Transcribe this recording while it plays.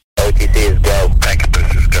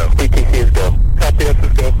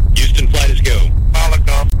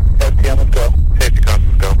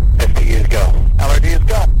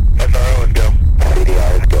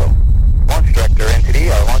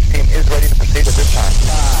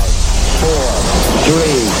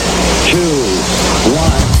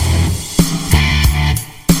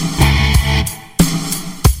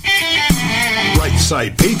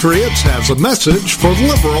Patriots has a message for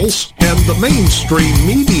liberals and the mainstream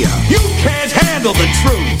media. You can't handle the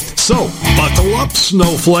truth! So, buckle up,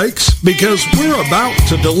 snowflakes, because we're about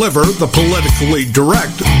to deliver the politically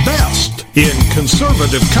direct best in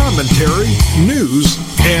conservative commentary, news,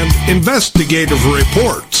 and investigative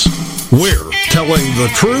reports. We're telling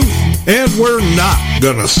the truth, and we're not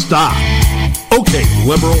gonna stop. Okay,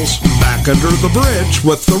 liberals, back under the bridge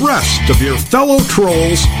with the rest of your fellow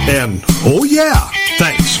trolls, and oh yeah,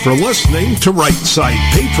 thanks for listening to Right Side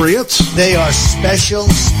Patriots. They are special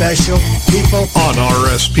people On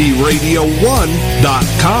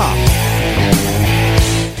RSPRadio1.com.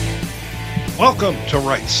 Welcome to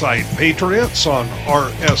Right Side Patriots on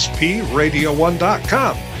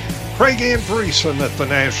RSPRadio1.com. Craig Andresen at the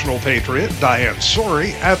National Patriot, Diane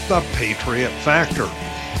Sori at the Patriot Factor.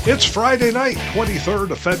 It's Friday night, 23rd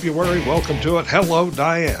of February. Welcome to it. Hello,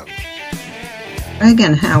 Diane.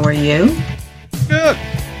 Again, how are you? Good.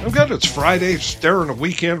 I'm good. It's Friday, staring a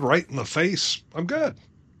weekend right in the face. I'm good.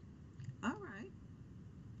 All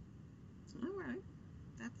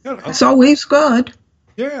right. That's always good.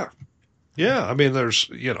 Yeah. Yeah, I mean, there's,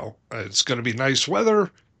 it's going to be nice weather.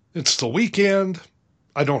 It's the weekend.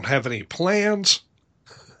 I don't have any plans.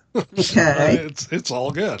 Okay. It's all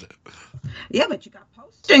good. Yeah, but you got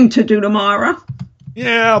posting to do tomorrow.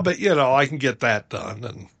 Yeah, but, I can get that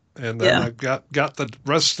done. And then I've got the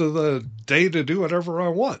rest of the day to do whatever I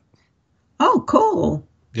want. Oh, cool.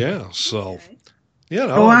 Yeah, so,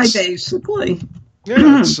 Why, basically.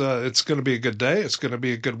 Yeah, it's going to be a good day. It's going to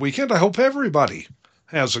be a good weekend. I hope everybody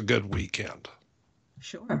has a good weekend.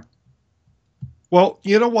 Sure. Well,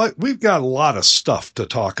 you know what? We've got a lot of stuff to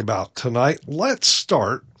talk about tonight. Let's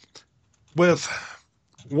start with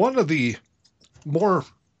one of the more,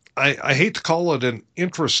 I hate to call it an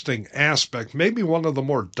interesting aspect, maybe one of the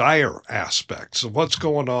more dire aspects of what's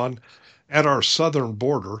going on at our southern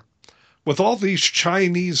border with all these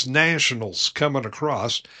Chinese nationals coming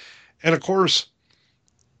across. And of course,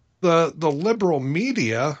 the liberal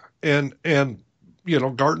media and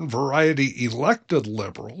garden variety elected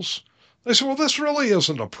liberals, they say, well, this really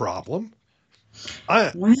isn't a problem.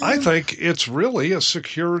 I think it's really a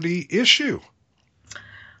security issue.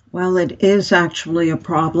 Well, it is actually a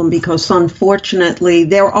problem because, unfortunately,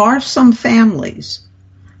 there are some families.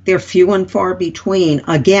 They're few and far between.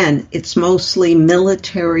 Again, it's mostly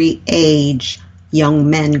military age young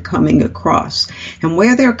men coming across. And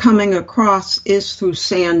where they're coming across is through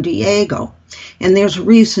San Diego. And there's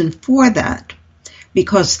reason for that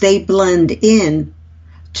because they blend in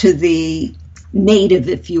to the native,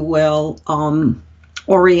 if you will,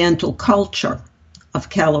 Oriental culture of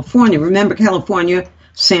California. Remember, California,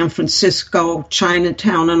 San Francisco,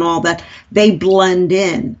 Chinatown, and all that, they blend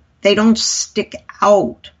in. They don't stick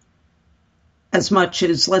out as much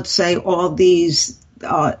as, let's say, all these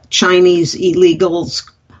Chinese illegals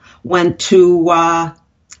went to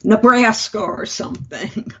Nebraska or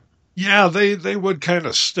something. Yeah, they would kind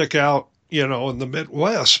of stick out, in the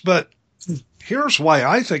Midwest, but here's why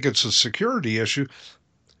I think it's a security issue.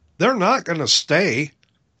 They're not going to stay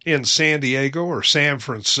in San Diego or San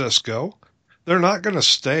Francisco. They're not going to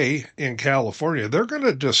stay in California. They're going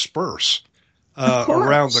to disperse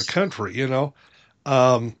around the country.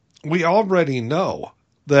 We already know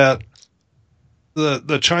that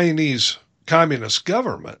the Chinese Communist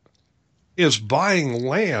government is buying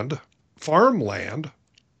land, farmland,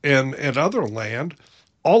 and other land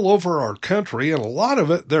all over our country, and a lot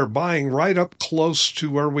of it they're buying right up close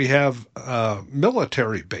to where we have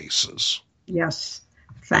military bases. Yes.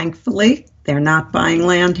 Thankfully, they're not buying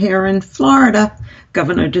land here in Florida.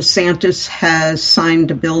 Governor DeSantis has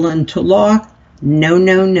signed a bill into law.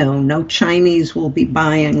 No Chinese will be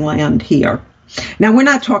buying land here. Now, we're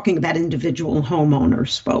not talking about individual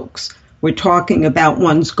homeowners, folks. We're talking about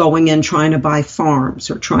ones going in trying to buy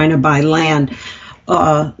farms or trying to buy land,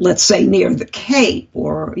 let's say near the Cape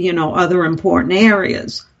or, other important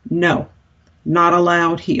areas. No, not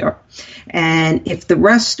allowed here. And if the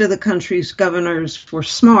rest of the country's governors were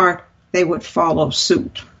smart, they would follow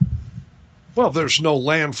suit. Well, there's no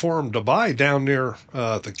land for them to buy down near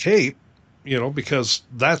the Cape, because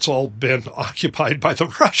that's all been occupied by the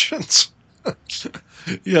Russians. I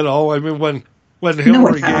mean, when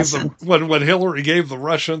Hillary when Hillary gave the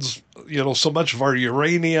Russians, so much of our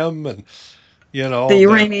uranium and, the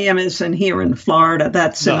uranium isn't here in Florida.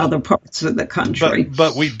 That's in other parts of the country.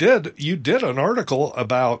 But you did an article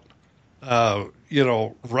about,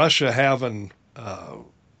 Russia having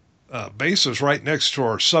bases right next to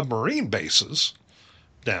our submarine bases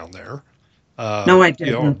down there. No, I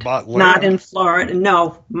didn't. Not in Florida.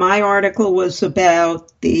 No, my article was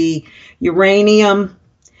about the uranium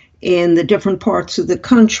in the different parts of the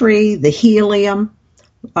country, the helium.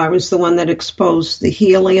 I was the one that exposed the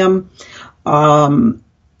helium. No,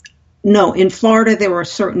 in Florida, there were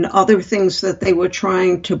certain other things that they were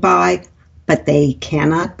trying to buy, but they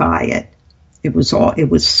cannot buy it. It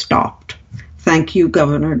was stopped. Thank you,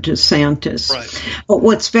 Governor DeSantis. Right. But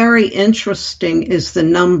what's very interesting is the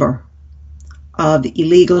number of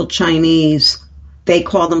illegal Chinese. They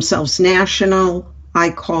call themselves national.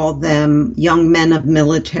 I call them young men of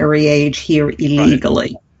military age here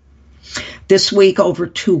illegally. Right. This week, over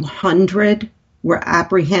 200 were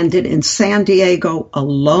apprehended in San Diego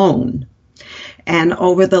alone. And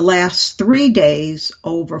over the last 3 days,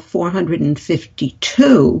 over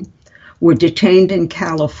 452 were detained in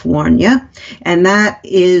California, and that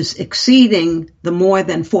is exceeding the more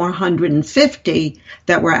than 450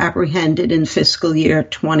 that were apprehended in fiscal year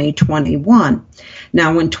 2021.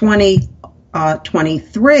 Now, in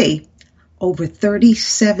 2023, over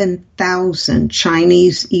 37,000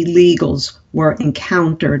 Chinese illegals were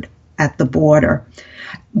encountered at the border.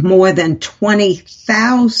 More than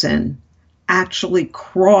 20,000 actually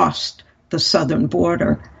crossed the southern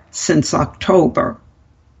border since October.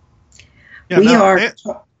 Yeah,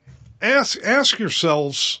 ask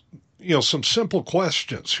yourselves, some simple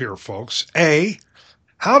questions here, folks. A,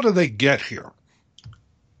 how do they get here?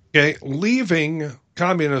 Okay, leaving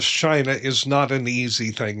communist China is not an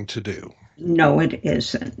easy thing to do. No, it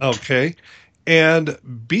isn't. Okay, and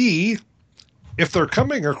B, if they're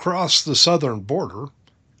coming across the southern border,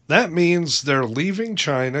 that means they're leaving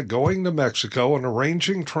China, going to Mexico, and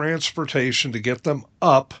arranging transportation to get them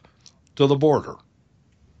up to the border.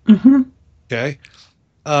 Mm-hmm. Okay.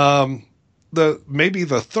 Maybe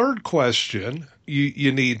the third question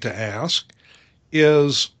you need to ask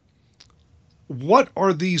is, what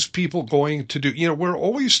are these people going to do? We're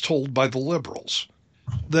always told by the liberals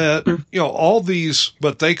that, all these,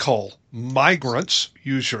 what they call migrants,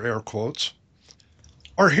 use your air quotes,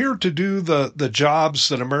 are here to do the jobs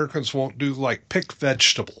that Americans won't do, like pick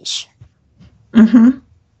vegetables. Mm-hmm.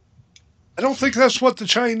 I don't think that's what the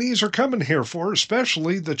Chinese are coming here for,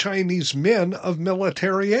 especially the Chinese men of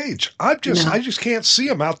military age. I just can't see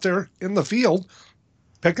them out there in the field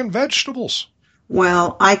picking vegetables.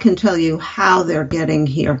 Well, I can tell you how they're getting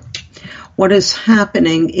here. What is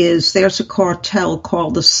happening is there's a cartel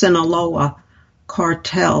called the Sinaloa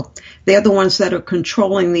cartel. They're the ones that are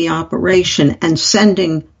controlling the operation and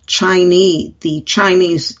sending the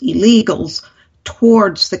Chinese illegals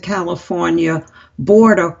towards the California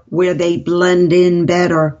border where they blend in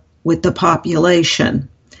better with the population.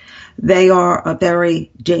 They are a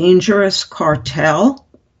very dangerous cartel,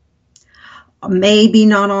 maybe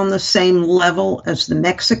not on the same level as the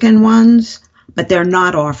Mexican ones, but they're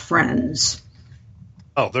not our friends.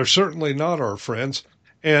 Oh, they're certainly not our friends.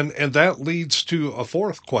 And that leads to a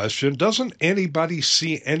fourth question. Doesn't anybody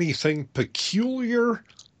see anything peculiar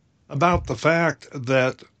about the fact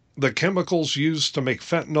that the chemicals used to make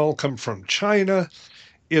fentanyl come from China?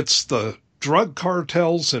 It's the drug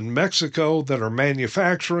cartels in Mexico that are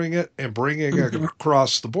manufacturing it and bringing it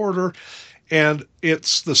across the border. And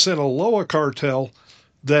it's the Sinaloa cartel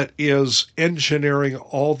that is engineering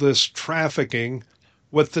all this trafficking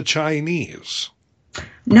with the Chinese.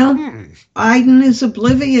 No, Biden is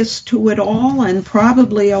oblivious to it all, and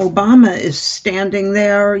probably Obama is standing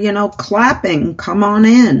there, clapping, come on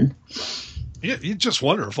in. You just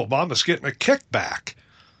wonder if Obama's getting a kickback.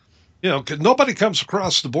 'Cause nobody comes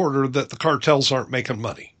across the border that the cartels aren't making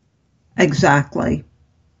money. Exactly.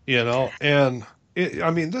 And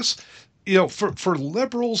this, for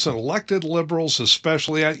liberals and elected liberals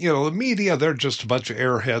especially, the media, they're just a bunch of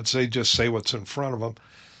airheads. They just say what's in front of them.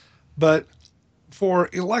 But for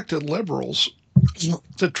elected liberals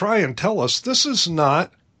to try and tell us this is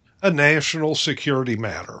not a national security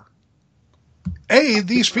matter. A,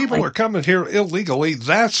 these people are coming here illegally.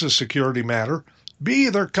 That's a security matter. B,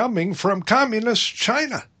 they're coming from communist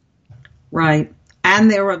China. Right.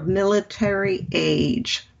 And they're of military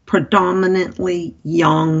age, predominantly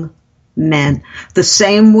young men. The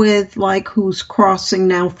same with who's crossing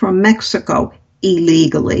now from Mexico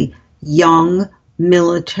illegally, young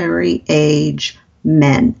military age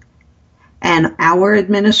men. And our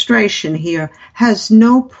administration here has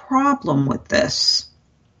no problem with this.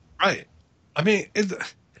 Right.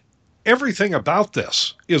 Everything about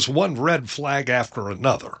this is one red flag after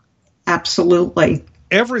another. Absolutely.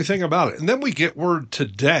 Everything about it. And then we get word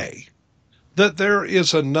today that there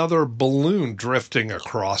is another balloon drifting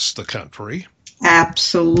across the country.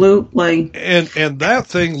 Absolutely. And that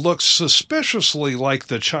thing looks suspiciously like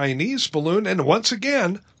the Chinese balloon. And once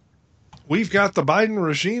again, we've got the Biden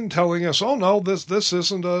regime telling us, oh, no, this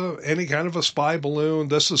isn't any kind of a spy balloon.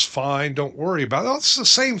 This is fine. Don't worry about it. It's the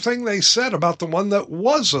same thing they said about the one that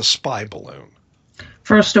was a spy balloon.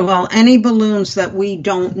 First of all, any balloons that we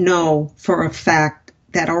don't know for a fact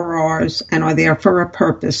that are ours and are there for a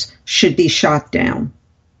purpose should be shot down.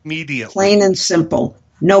 Immediately. Plain and simple.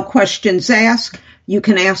 No questions asked. You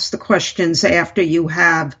can ask the questions after you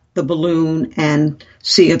have the balloon and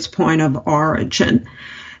see its point of origin.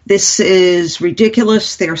 This is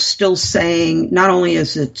ridiculous. They're still saying not only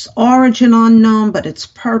is its origin unknown, but its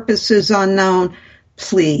purpose is unknown.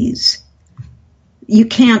 Please. You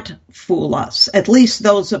can't fool us. At least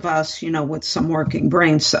those of us, with some working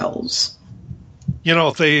brain cells.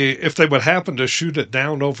 If they would happen to shoot it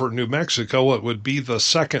down over New Mexico, it would be the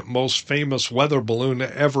second most famous weather balloon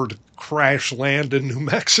ever to crash land in New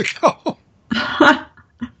Mexico.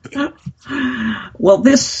 Well,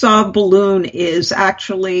 this balloon is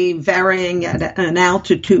actually varying at an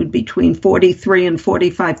altitude between 43 and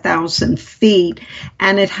 45,000 feet,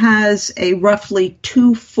 and it has a roughly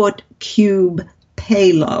 2-foot cube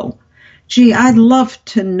payload. Gee, I'd love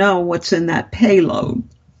to know what's in that payload.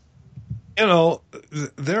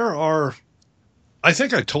 There are, I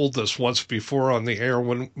think I told this once before on the air,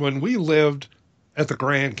 when we lived at the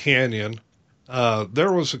Grand Canyon,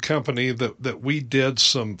 there was a company that we did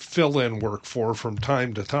some fill-in work for from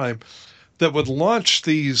time to time that would launch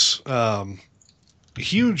these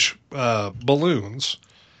huge balloons,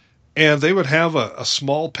 and they would have a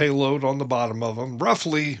small payload on the bottom of them,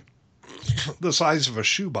 roughly the size of a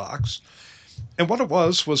shoebox. And what it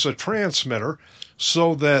was a transmitter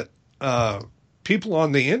so that people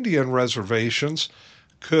on the Indian reservations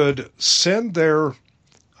could send their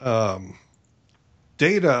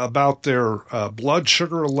data about their blood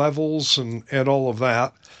sugar levels and all of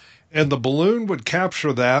that, and the balloon would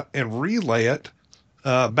capture that and relay it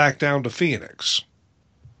back down to Phoenix.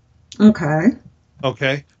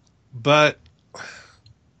 Okay. But,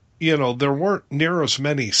 there weren't near as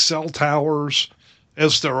many cell towers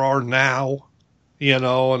as there are now.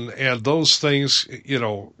 And those things,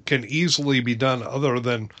 can easily be done other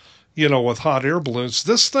than, with hot air balloons.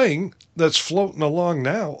 This thing that's floating along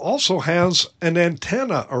now also has an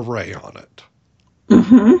antenna array on it.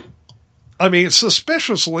 Mm-hmm. I mean,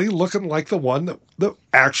 suspiciously looking like the one that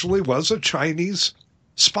actually was a Chinese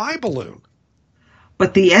spy balloon.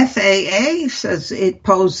 But the FAA says it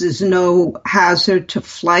poses no hazard to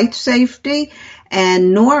flight safety,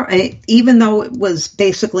 and even though it was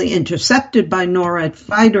basically intercepted by NORAD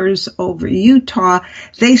fighters over Utah,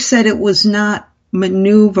 they said it was not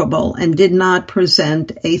maneuverable and did not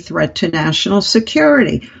present a threat to national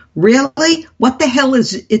security. Really? What the hell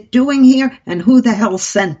is it doing here, and who the hell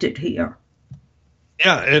sent it here?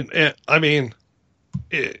 Yeah, and I mean,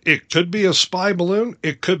 it could be a spy balloon.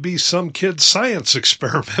 It could be some kid's science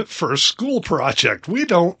experiment for a school project. We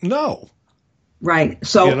don't know. Right.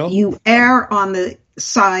 So you err on the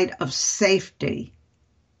side of safety.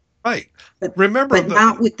 Right. But, Remember,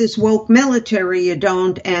 not with this woke military, you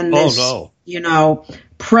don't, and this,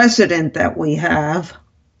 president that we have.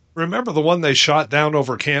 Remember the one they shot down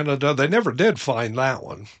over Canada? They never did find that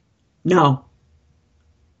one. No.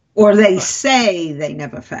 Or they say they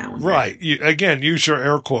never found it. Right. Again, use your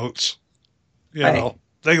air quotes. They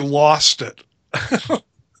lost it.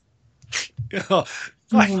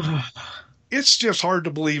 It's just hard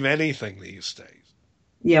to believe anything these days.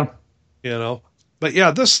 Yeah. But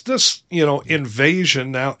yeah, this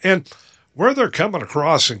invasion now, and where they're coming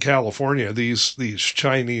across in California, these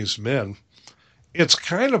Chinese men, it's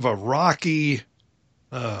kind of a rocky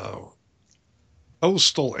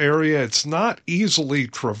coastal area. It's not easily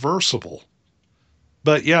traversable,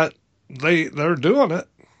 but yet they're doing it.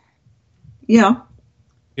 Yeah.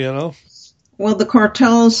 Well, the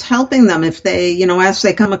cartel's helping them. If they, as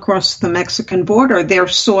they come across the Mexican border, they're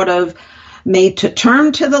sort of made to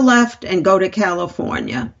turn to the left and go to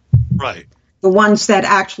California. Right. The ones that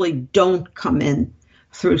actually don't come in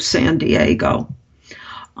through San Diego.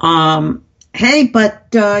 Hey,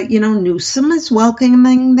 but, Newsom is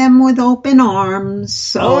welcoming them with open arms.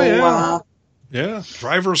 So, yeah.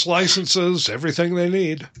 Driver's licenses, everything they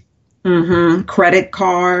need. Mm-hmm. Credit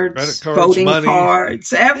cards, voting money.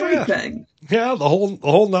 Cards, everything. Yeah, the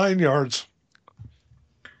whole 9 yards.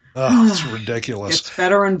 It's ridiculous. It's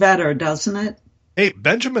better and better, doesn't it? Hey,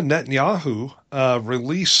 Benjamin Netanyahu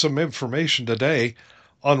released some information today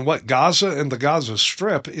on what Gaza and the Gaza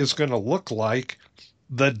Strip is going to look like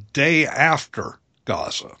the day after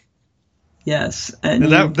Gaza. Yes.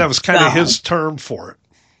 And that was kind of his term for it.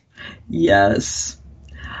 Yes.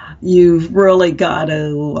 You've really got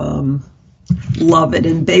to Love it.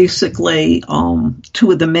 And basically,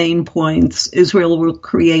 two of the main points: Israel will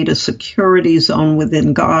create a security zone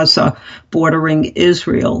within Gaza bordering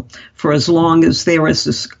Israel for as long as there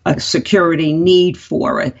is a security need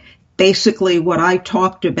for it. Basically, what I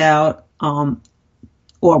talked about,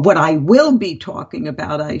 or what I will be talking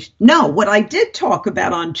about, what I did talk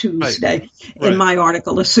about on Tuesday in my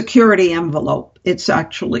article, a security envelope, it's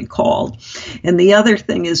actually called. And the other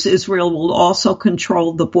thing is Israel will also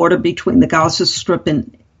control the border between the Gaza Strip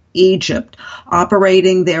and Egypt,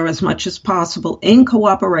 operating there as much as possible in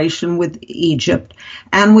cooperation with Egypt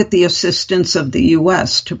and with the assistance of the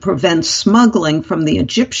U.S. to prevent smuggling from the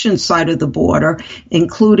Egyptian side of the border,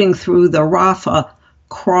 including through the Rafah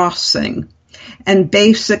crossing. And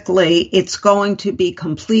basically, it's going to be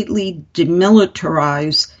completely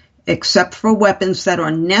demilitarized, except for weapons that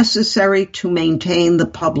are necessary to maintain the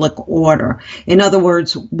public order. In other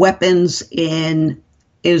words, weapons in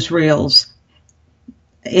Israel's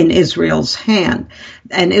hand.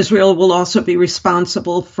 And Israel will also be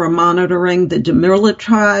responsible for monitoring the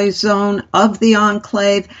demilitarized zone of the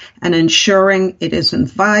enclave and ensuring it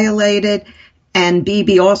isn't violated. And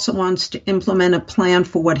Bibi also wants to implement a plan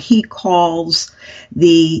for what he calls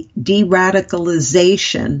the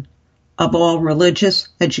de-radicalization of all religious,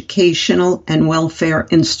 educational, and welfare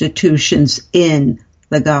institutions in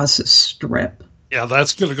the Gaza Strip. Yeah,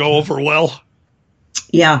 that's going to go over well.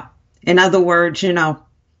 Yeah. In other words, the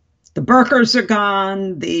burqas are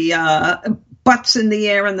gone, the butts in the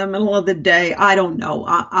air in the middle of the day. I don't know.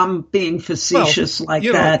 I'm being facetious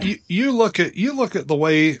that. You look at the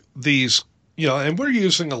way these, and we're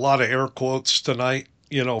using a lot of air quotes tonight,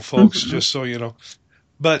 folks, just so you know.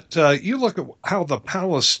 But you look at how the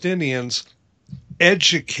Palestinians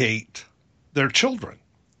educate their children.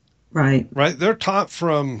 Right. Right. They're taught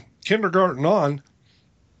from kindergarten on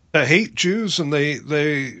to hate Jews, and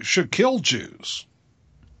they should kill Jews.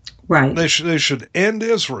 Right. They should end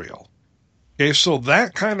Israel. Okay, so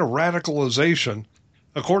that kind of radicalization,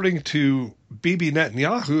 according to Bibi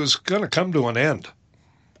Netanyahu, is going to come to an end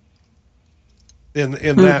in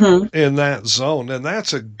that zone, and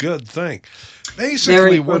that's a good thing.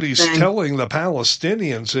 Basically, what he's telling the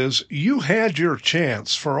Palestinians is, you had your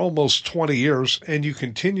chance for almost 20 years, and you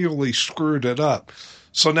continually screwed it up.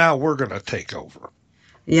 So now we're going to take over.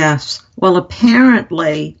 Yes. Well,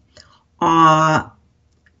 apparently,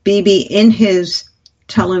 Bibi, in his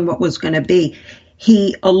telling what was going to be,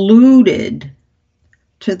 he alluded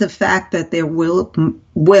to the fact that there will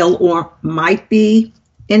or might be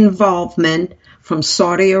involvement from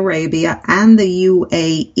Saudi Arabia and the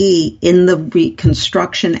UAE in the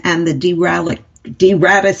reconstruction and the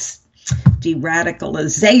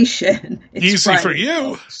de-radicalization. Easy for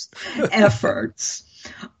you. Efforts,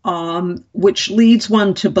 which leads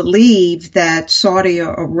one to believe that Saudi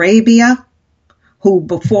Arabia, who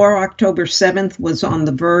before October 7th was on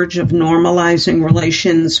the verge of normalizing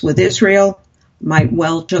relations with Israel, might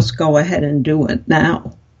well just go ahead and do it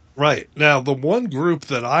now. Right. Now, the one group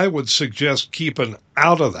that I would suggest keeping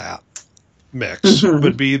out of that mix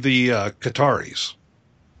would be the Qataris.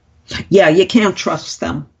 Yeah, you can't trust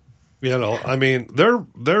them. I mean, they're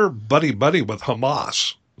buddy-buddy with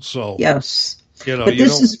Hamas. So, yes. You don't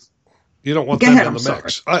want them in the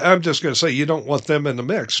mix. I'm just going to say you don't want them in the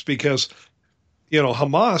mix because,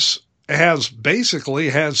 Hamas has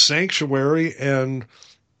sanctuary and,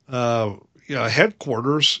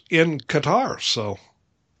 headquarters in Qatar. So.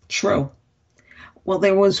 True. Well,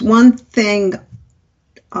 there was one thing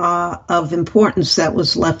of importance that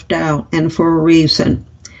was left out, and for a reason.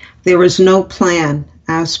 There is no plan,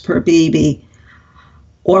 as per Bibi,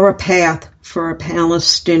 or a path for a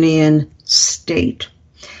Palestinian state.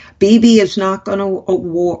 Bibi is not going to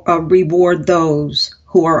reward those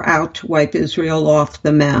who are out to wipe Israel off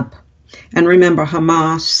the map. And remember,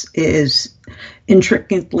 Hamas is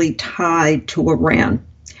intricately tied to Iran.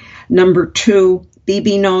 Number two,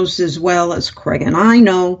 Bibi knows as well as Craig and I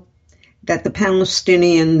know that the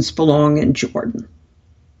Palestinians belong in Jordan.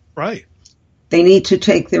 Right. They need to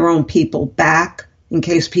take their own people back. In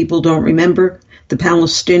case people don't remember, the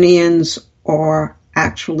Palestinians are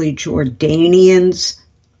actually Jordanians.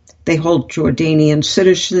 They hold Jordanian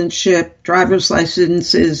citizenship, driver's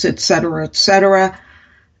licenses, etc., etc.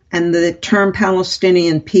 And the term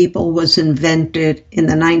Palestinian people was invented in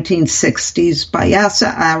the 1960s by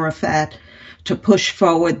Yasser Arafat to push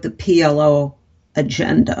forward the PLO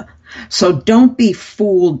agenda. So don't be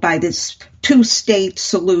fooled by this two-state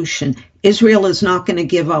solution. Israel is not going to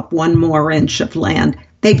give up one more inch of land.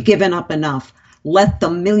 They've given up enough. Let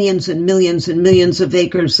the millions and millions and millions of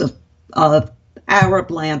acres of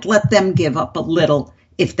Arab land, let them give up a little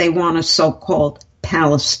if they want a so-called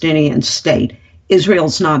Palestinian state.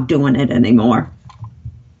 Israel's not doing it anymore.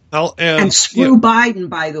 Well, and screw Biden,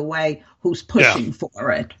 by the way, who's pushing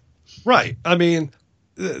for it. Right. I mean,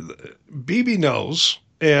 Bibi knows,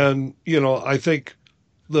 and, I think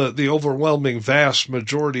the overwhelming vast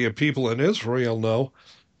majority of people in Israel know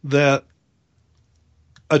that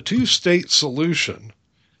a two-state solution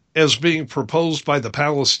as being proposed by the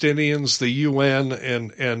Palestinians, the UN,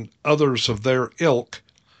 and others of their ilk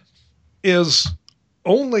is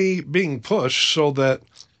only being pushed so that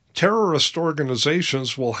terrorist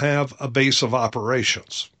organizations will have a base of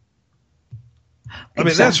operations. I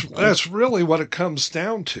mean, that's really what it comes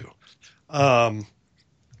down to.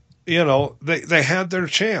 They had their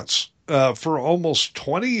chance for almost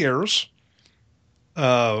 20 years.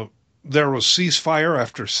 There was ceasefire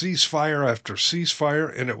after ceasefire after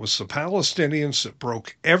ceasefire, and it was the Palestinians that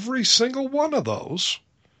broke every single one of those.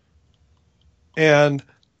 And,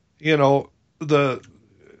 it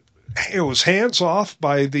was hands off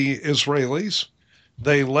by the Israelis.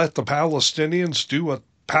 They let the Palestinians do what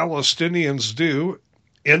Palestinians do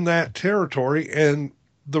in that territory, and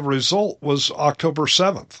the result was October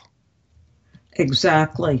 7th.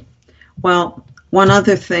 Exactly. Well, one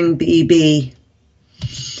other thing BB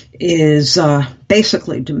is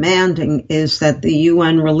basically demanding is that the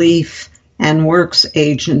UN Relief and Works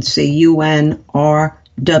Agency, UNRWA,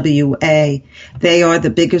 they are the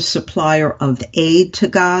biggest supplier of aid to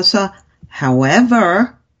Gaza.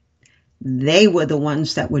 However, they were the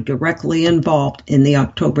ones that were directly involved in the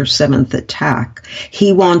October 7th attack.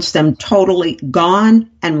 He wants them totally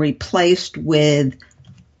gone and replaced with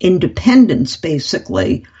independents,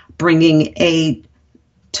 basically, bringing aid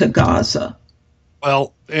to Gaza.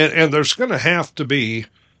 Well, and there's going to have to be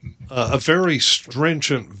a very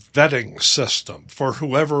stringent vetting system for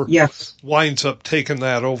whoever winds up taking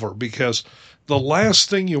that over, because the last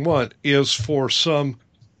thing you want is for some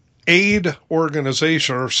aid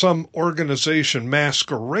organization or some organization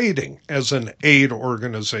masquerading as an aid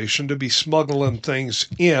organization to be smuggling things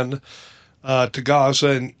in to Gaza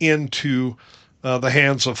and into the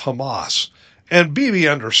hands of Hamas. And Bibi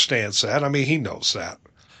understands that. I mean, he knows that.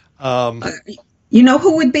 You know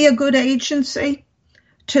who would be a good agency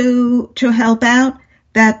to help out?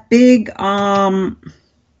 That big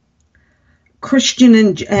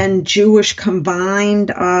Christian and Jewish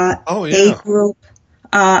combined aid group.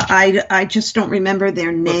 I just don't remember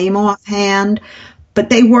their name offhand, but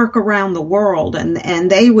they work around the world,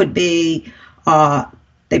 and they would be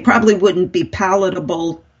they probably wouldn't be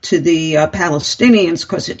palatable to the Palestinians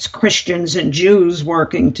because it's Christians and Jews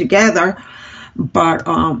working together. But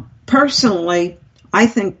personally, I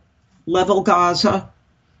think level Gaza,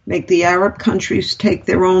 make the Arab countries take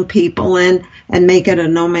their own people in, and make it a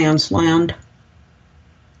no man's land.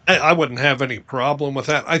 I wouldn't have any problem with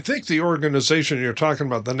that. I think the organization you're talking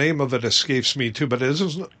about, the name of it escapes me too, but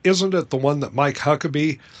isn't it the one that Mike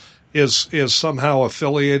Huckabee is somehow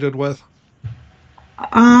affiliated with?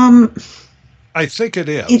 I think it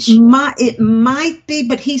is. It might be,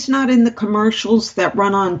 but he's not in the commercials that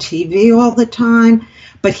run on TV all the time.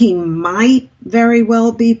 But he might very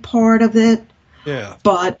well be part of it. Yeah.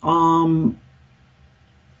 But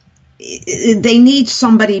they need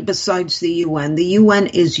somebody besides the UN. The UN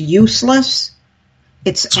is useless.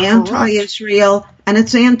 It's anti-Israel, and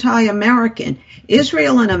it's anti-American.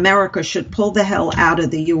 Israel and America should pull the hell out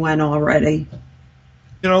of the UN already.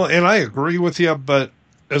 And I agree with you, but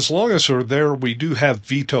as long as we're there, we do have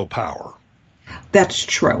veto power. That's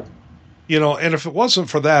true. And if it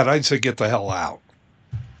wasn't for that, I'd say get the hell out.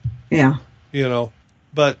 Yeah.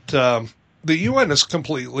 But the UN is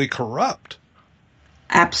completely corrupt.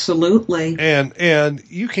 Absolutely. And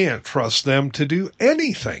you can't trust them to do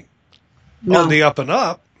anything on the up and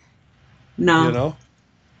up. No.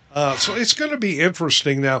 So it's going to be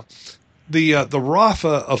interesting. Now, the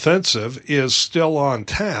Rafah offensive is still on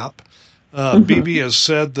tap. Bibi has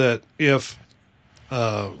said that if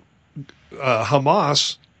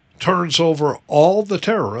Hamas turns over all the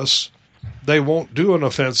terrorists, they won't do an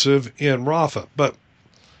offensive in Rafah. But,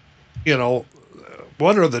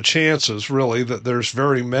 what are the chances, really, that there's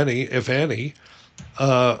very many, if any,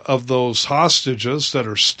 of those hostages that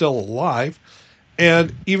are still alive?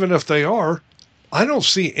 And even if they are, I don't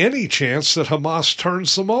see any chance that Hamas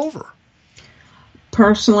turns them over.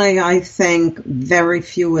 Personally, I think very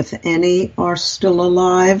few, if any, are still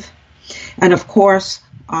alive. And of course,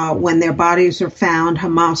 when their bodies are found,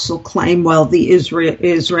 Hamas will claim, well, the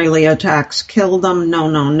Israeli attacks killed them.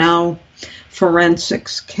 No.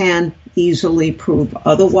 Forensics can easily prove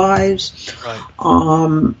otherwise.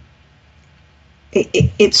 Right.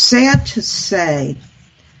 It's sad to say,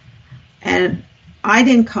 and I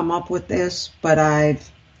didn't come up with this, but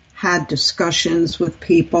I've had discussions with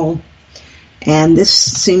people, and this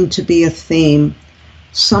seemed to be a theme.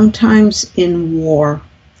 Sometimes in war,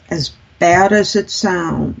 as bad as it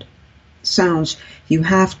sounds, you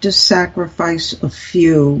have to sacrifice a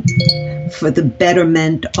few for the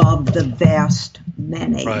betterment of the vast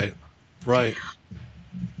many. Right.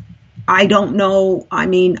 I don't know. I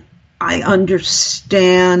mean, I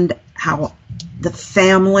understand how the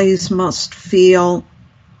families must feel,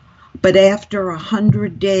 but after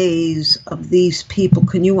 100 days of these people,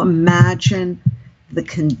 can you imagine the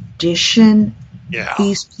condition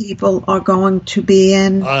these people are going to be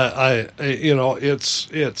in?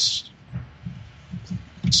 It's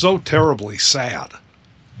so terribly sad.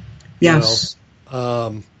 Yes.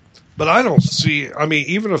 But I don't see, I mean,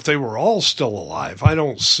 even if they were all still alive, I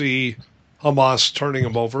don't see Hamas turning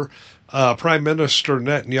them over. Prime Minister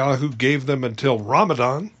Netanyahu gave them until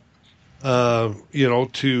Ramadan,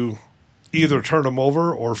 to either turn them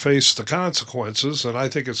over or face the consequences. And I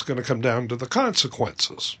think it's going to come down to the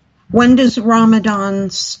consequences. When does Ramadan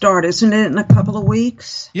start? Isn't it in a couple of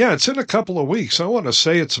weeks? Yeah, it's in a couple of weeks. I want to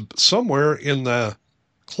say it's somewhere in the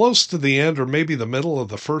close to the end or maybe the middle of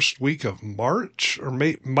the first week of March, or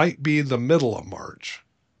might be the middle of March.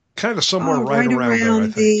 Kind of somewhere right around there,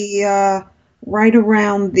 I think. Right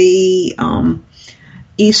around the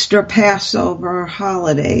Easter Passover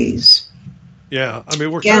holidays. Yeah, I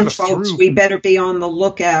mean, we're Again, kind of folks, through. we better be on the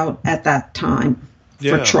lookout at that time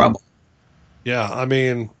for trouble. Yeah, I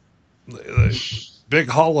mean, big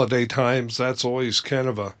holiday times, that's always kind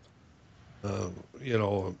of a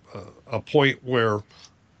point where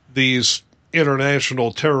these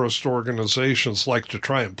international terrorist organizations like to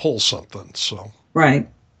try and pull something. So right,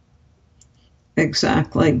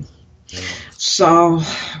 exactly. Yeah. So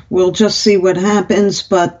we'll just see what happens.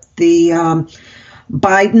 But the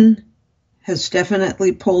Biden has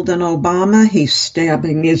definitely pulled an Obama. He's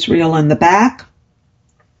stabbing Israel in the back,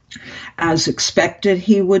 as expected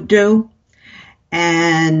he would do.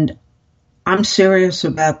 And I'm serious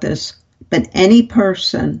about this. But any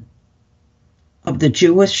person of the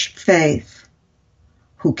Jewish faith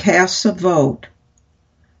who casts a vote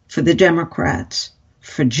for the Democrats,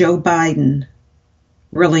 for Joe Biden,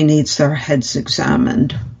 really needs their heads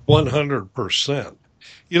examined. 100%.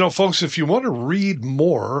 You know, folks, if you want to read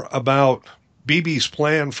more about Bibi's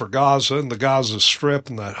plan for Gaza and the Gaza Strip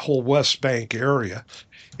and that whole West Bank area,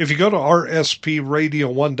 if you go to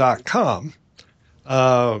rspradio1.com,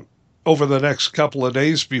 over the next couple of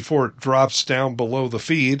days before it drops down below the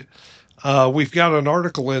feed, we've got an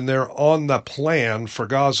article in there on the plan for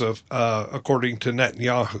Gaza, according to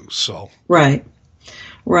Netanyahu. So right.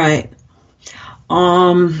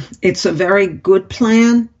 It's a very good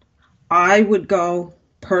plan. I would go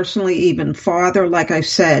personally even farther. Like I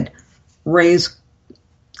said, raise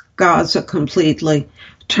Gaza completely,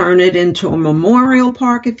 turn it into a memorial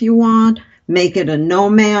park if you want, make it a no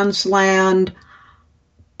man's land.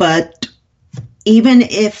 But even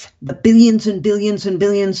if the billions and billions and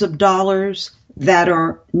billions of dollars that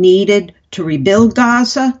are needed to rebuild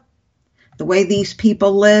Gaza, the way these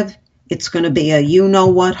people live, it's going to be a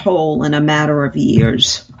you-know-what hole in a matter of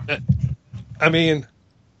years. I mean,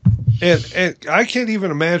 and I can't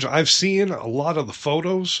even imagine. I've seen a lot of the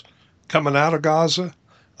photos coming out of Gaza.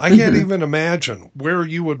 I can't even imagine where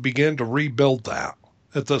you would begin to rebuild that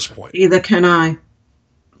at this point. Either can I.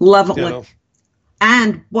 Level it.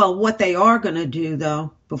 And, well, what they are going to do,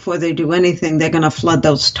 though, before they do anything, they're going to flood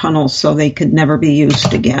those tunnels so they could never be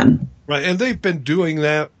used again. Right, and they've been doing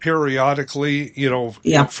that periodically,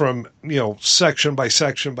 from, section by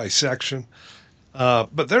section by section.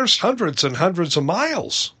 But there's hundreds and hundreds of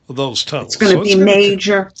miles of those tunnels. It's going to be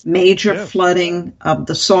major flooding of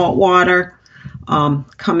the salt water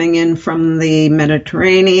coming in from the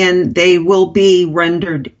Mediterranean. They will be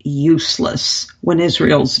rendered useless when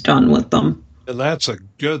Israel's done with them. And that's a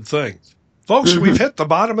good thing. Folks, we've hit the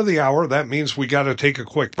bottom of the hour. That means we got to take a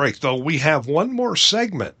quick break. Though we have one more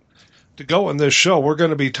segment to go in this show. We're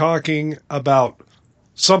going to be talking about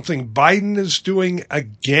something Biden is doing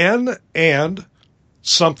again and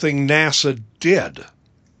something NASA did.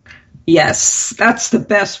 Yes, that's the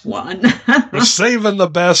best one. We're saving the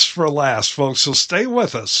best for last, folks, so stay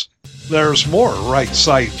with us. There's more Right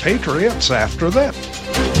Side Patriots after that.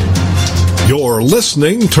 You're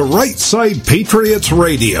listening to Right Side Patriots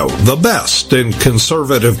Radio, the best in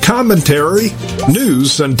conservative commentary,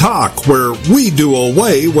 news, and talk, where we do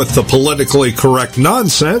away with the politically correct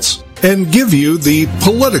nonsense and give you the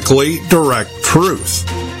politically direct truth.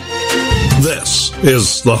 This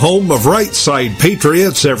is the home of Right Side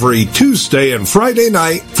Patriots every Tuesday and Friday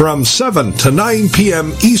night from 7 to 9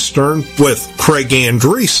 p.m. Eastern with Craig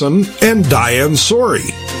Andresen and Diane Sori.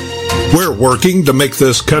 We're working to make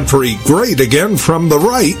this country great again from the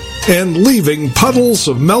right and leaving puddles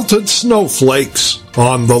of melted snowflakes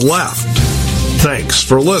on the left. Thanks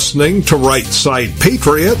for listening to Right Side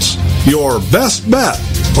Patriots, your best bet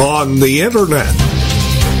on the Internet.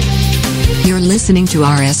 You're listening to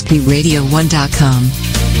RSPRadio1.com.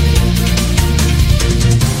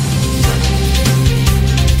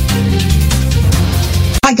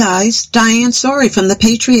 Hi guys, Diane Sori from The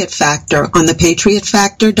Patriot Factor on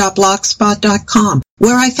thepatriotfactor.blogspot.com,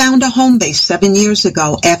 where I found a home base 7 years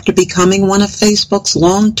ago after becoming one of Facebook's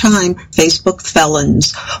longtime Facebook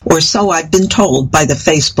felons, or so I've been told by the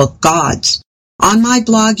Facebook gods. On my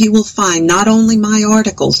blog, you will find not only my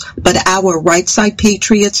articles, but our Right Side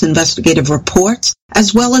Patriots investigative reports,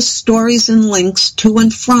 as well as stories and links to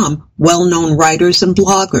and from well-known writers and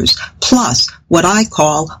bloggers, plus what I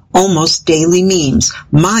call almost daily memes,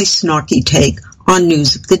 my snarky take on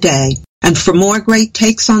news of the day. And for more great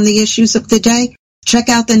takes on the issues of the day, check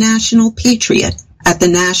out The National Patriot at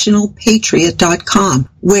thenationalpatriot.com,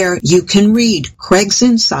 where you can read Craig's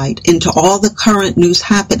insight into all the current news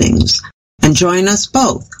happenings. And join us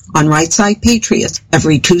both on Right Side Patriots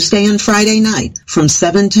every Tuesday and Friday night from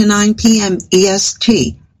 7 to 9 p.m.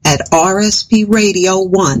 EST at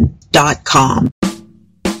rSPRadio1.com.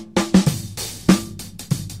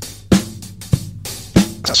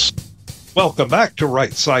 Welcome back to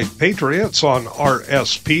Right Side Patriots on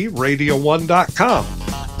rSPRadio1.com.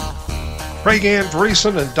 Craig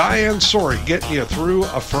Andresen and Diane Sori getting you through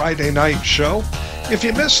a Friday night show. If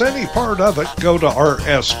you miss any part of it, go to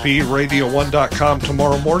rSPRadio1.com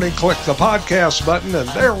tomorrow morning, click the podcast button, and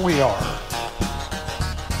there we are.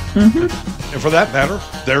 Mm-hmm. And for that matter,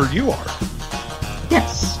 there you are.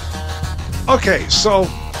 Yes. Okay, so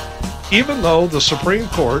even though the Supreme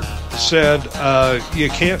Court said you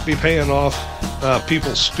can't be paying off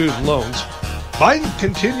people's student loans, Biden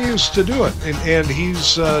continues to do it, and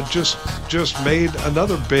he's just made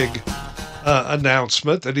another big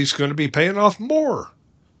announcement that he's going to be paying off more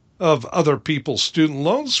of other people's student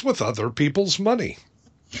loans with other people's money.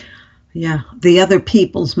 Yeah, the other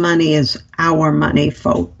people's money is our money,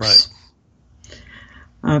 folks.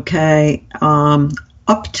 Right. Okay.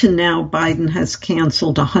 Up to now, Biden has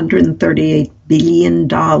canceled $138 billion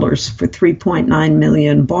for 3.9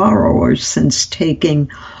 million borrowers since taking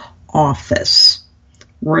office.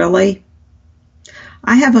 Really?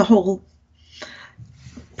 I have a whole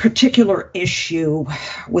particular issue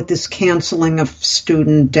with this canceling of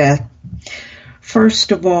student debt.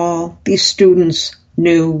 First of all, these students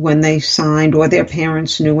knew when they signed, or their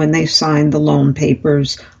parents knew when they signed the loan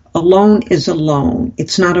papers. A loan is a loan.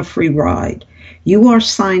 It's not a free ride. You are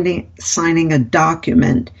signing a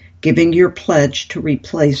document, giving your pledge to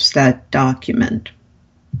replace that document.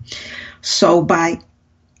 So by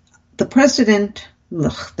the president,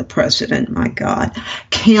 my God,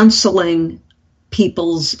 canceling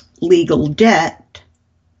people's legal debt,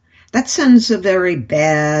 that sends a very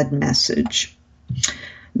bad message,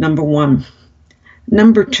 number one.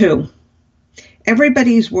 Number two,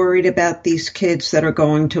 everybody's worried about these kids that are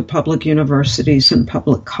going to public universities and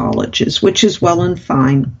public colleges, which is well and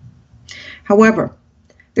fine. However,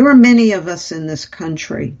 there are many of us in this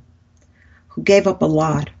country who gave up a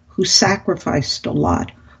lot, who sacrificed a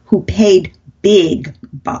lot, who paid big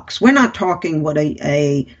bucks. We're not talking what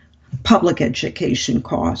a public education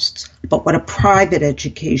costs, but what a private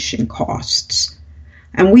education costs.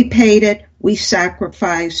 And we paid it, we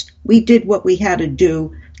sacrificed, we did what we had to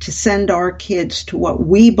do to send our kids to what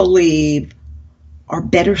we believe are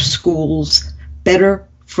better schools, better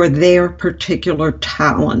for their particular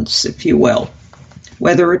talents, if you will,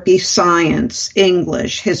 whether it be science,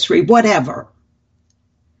 English, history, whatever.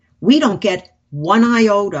 We don't get one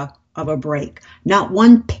iota of a break, not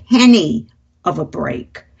one penny of a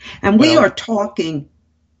break. And we are talking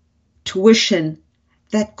tuition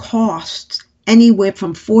that costs anywhere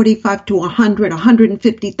from $45,000 to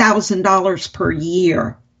 $150,000 per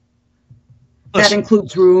year. That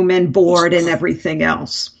includes room and board and everything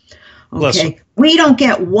else. Okay, we don't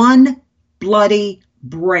get one bloody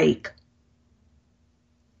break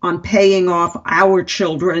on paying off our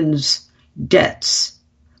children's debts.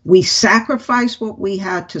 We sacrificed what we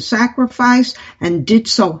had to sacrifice and did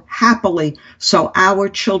so happily so our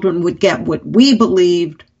children would get what we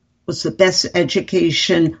believed was the best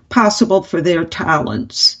education possible for their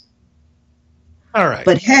talents. All right.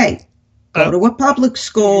 But hey, go to a public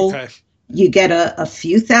school. Okay. You get a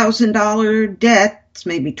few $1,000 debt,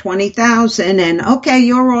 maybe $20,000, and okay,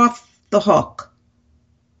 you're off the hook.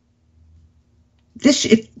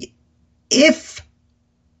 If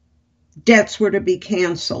debts were to be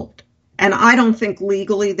canceled, and I don't think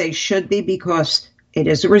legally they should be, because it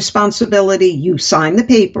is a responsibility. You sign the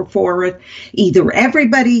paper for it. Either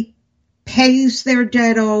everybody pays their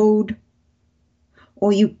debt owed,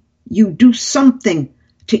 or you do something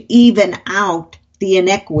to even out the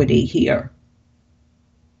inequity here.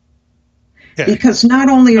 Yeah. Because not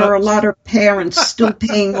only are a lot of parents still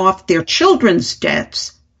paying off their children's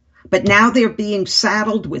debts, but now they're being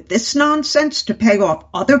saddled with this nonsense to pay off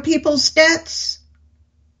other people's debts?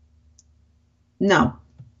 No.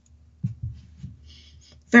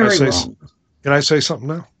 Very wrong. Can I say something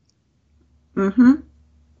now? Mm-hmm.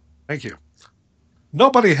 Thank you.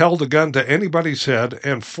 Nobody held a gun to anybody's head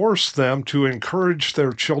and forced them to encourage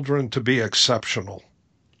their children to be exceptional.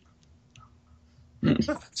 You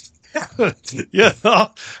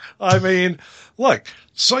know, I mean, look,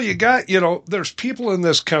 so you got, there's people in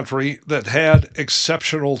this country that had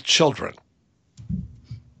exceptional children.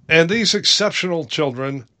 And these exceptional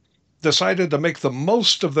children decided to make the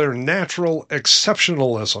most of their natural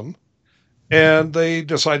exceptionalism, and they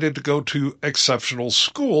decided to go to exceptional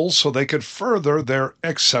schools so they could further their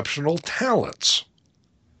exceptional talents.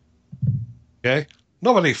 Okay?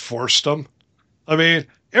 Nobody forced them. I mean,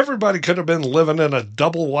 everybody could have been living in a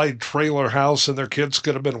double-wide trailer house and their kids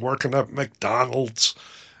could have been working at McDonald's,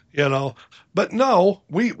 But no,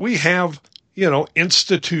 we have,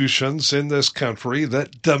 institutions in this country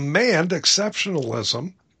that demand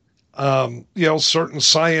exceptionalism. Certain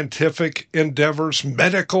scientific endeavors,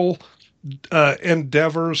 medical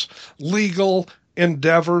endeavors, legal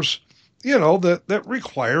endeavors, that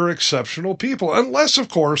require exceptional people. Unless, of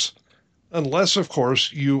course,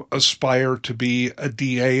 you aspire to be a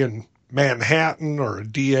DA in Manhattan or a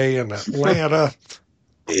DA in Atlanta,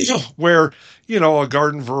 where, a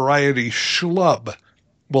garden variety schlub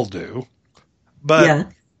will do. But,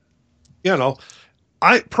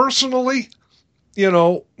 I personally,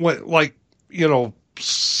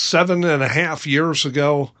 7.5 years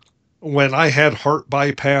ago, when I had heart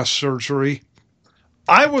bypass surgery,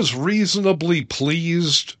 I was reasonably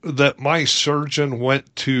pleased that my surgeon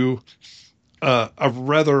went to a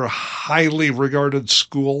rather highly regarded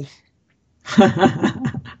school,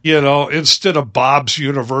 instead of Bob's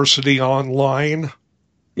University Online.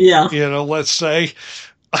 Yeah. Let's say.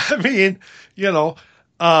 I mean,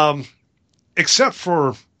 except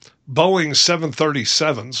for Boeing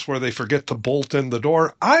 737s where they forget to bolt in the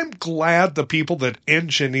door, I'm glad the people that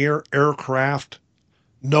engineer aircraft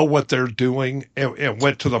know what they're doing and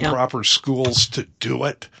went to the proper schools to do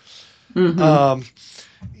it. Mm-hmm.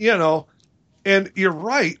 And you're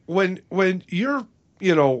right. When you're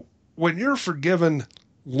forgiven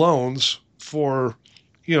loans for,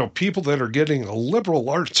 people that are getting a liberal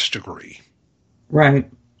arts degree. Right.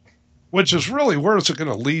 Which is really, where is it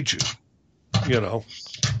going to lead you?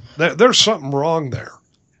 There's something wrong there.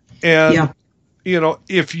 And,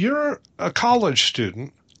 if you're a college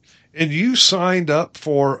student and you signed up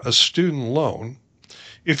for a student loan,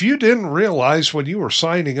 if you didn't realize when you were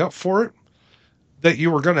signing up for it that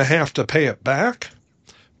you were going to have to pay it back,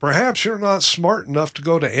 perhaps you're not smart enough to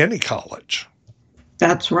go to any college.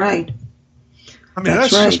 That's right. I mean,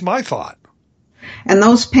 that's right. Just my thought. And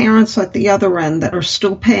those parents at the other end that are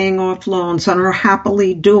still paying off loans and are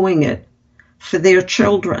happily doing it for their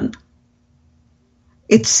children,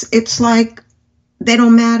 it's like they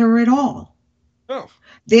don't matter at all. Oh.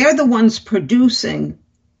 They're the ones producing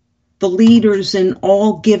the leaders in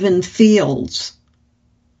all given fields,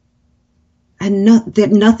 and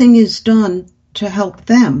nothing is done to help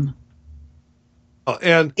them.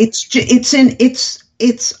 And it's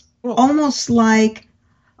almost like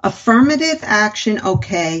affirmative action.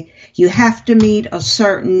 Okay, you have to meet a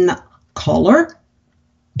certain color,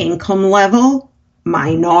 income level,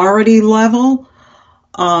 minority level.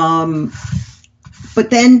 But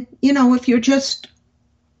then, if you're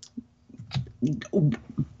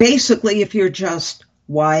just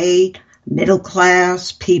white, middle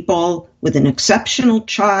class people with an exceptional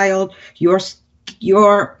child,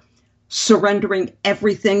 you're surrendering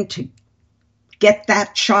everything to get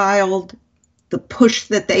that child the push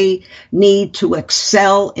that they need to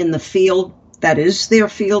excel in the field that is their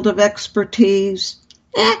field of expertise.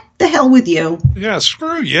 The hell with you. Yeah,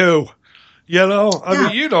 screw you.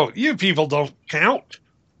 I mean, you people don't count.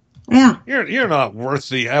 Yeah. You're not worth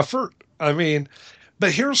the effort. I mean,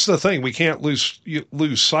 but here's the thing we can't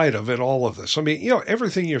lose sight of in all of this. I mean,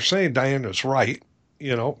 everything you're saying, Diane, is right,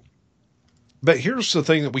 but here's the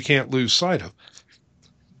thing that we can't lose sight of.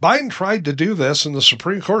 Biden tried to do this and the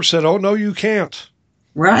Supreme Court said, oh, no, you can't.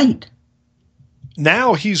 Right.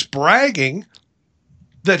 now he's bragging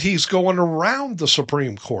that he's going around the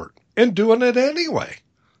Supreme Court and doing it anyway.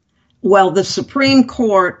 Well, the Supreme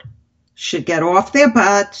Court should get off their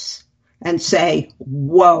butts and say,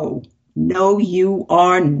 whoa, no, you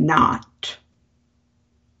are not.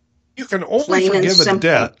 You can only forgive a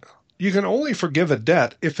debt. You can only forgive a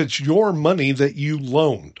debt if it's your money that you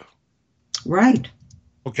loaned. Right.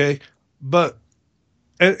 Okay. But,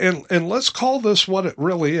 and let's call this what it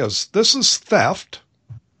really is. This is theft.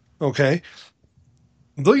 Okay.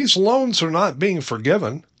 These loans are not being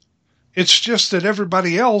forgiven. It's just that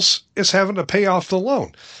everybody else is having to pay off the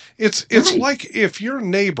loan. It's right. Like if your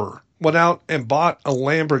neighbor went out and bought a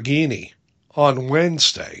Lamborghini on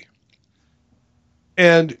Wednesday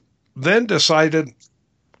and then decided,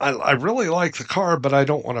 I really like the car, but I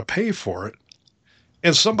don't want to pay for it.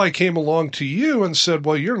 And somebody came along to you and said,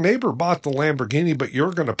 well, your neighbor bought the Lamborghini, but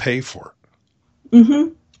you're going to pay for it.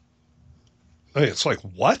 Mm-hmm. I mean, it's like,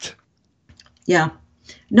 what? Yeah.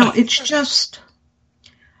 No, it's just,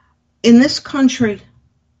 in this country,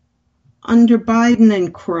 under Biden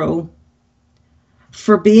and crew,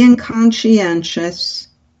 for being conscientious,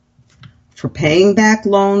 for paying back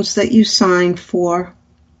loans that you signed for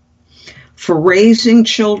raising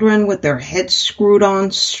children with their heads screwed on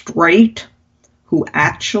straight, who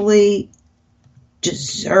actually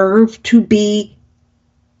deserve to be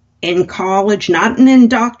in college, not in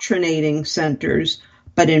indoctrinating centers,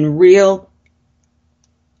 but in real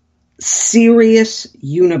serious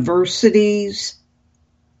universities.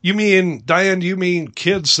 You mean, Diane, you mean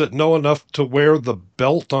kids that know enough to wear the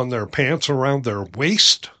belt on their pants around their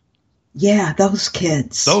waist? Yeah, those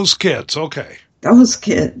kids. Those kids, okay. Those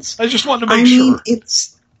kids. I just wanted to make sure. I mean,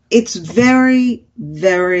 it's very,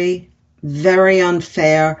 very, very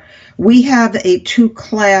unfair. We have a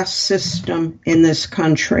two-class system in this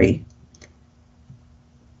country.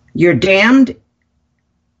 You're damned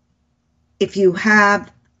if you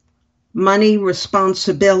have money,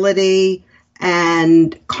 responsibility,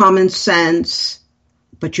 and common sense,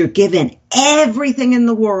 but you're given everything in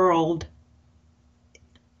the world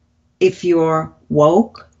if you're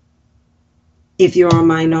woke, if you're a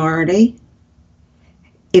minority,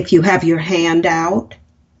 if you have your hand out,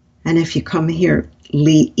 and if you come here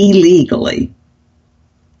illegally.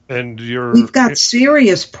 And we've got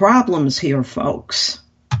serious problems here, folks.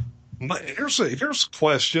 Here's a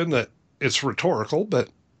question that it's rhetorical, but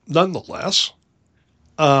nonetheless,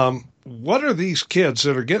 what are these kids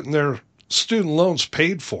that are getting their student loans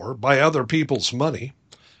paid for by other people's money?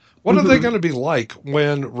 What are they going to be like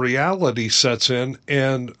when reality sets in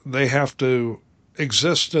and they have to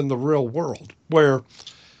exist in the real world, where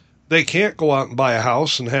they can't go out and buy a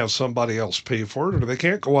house and have somebody else pay for it, or they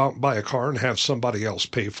can't go out and buy a car and have somebody else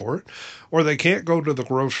pay for it, or they can't go to the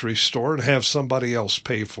grocery store and have somebody else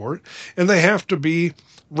pay for it, and they have to be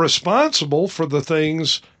responsible for the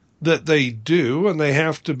things that they do, and they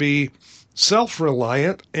have to be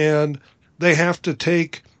self-reliant, and they have to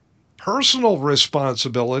take personal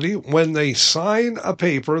responsibility when they sign a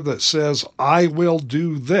paper that says, I will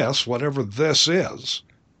do this, whatever this is.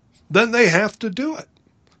 Then they have to do it.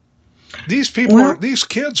 These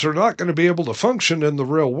kids are not going to be able to function in the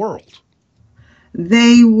real world.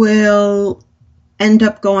 They will end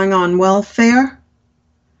up going on welfare.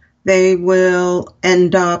 They will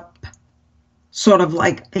end up sort of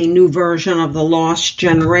like a new version of the lost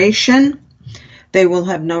generation. They will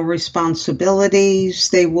have no responsibilities.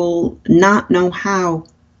 They will not know how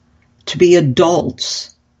to be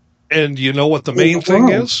adults. And you know what the main thing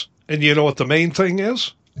is? And you know what the main thing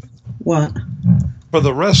is? What? For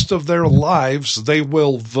the rest of their lives, they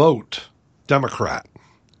will vote Democrat.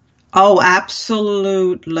 Oh,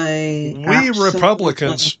 absolutely.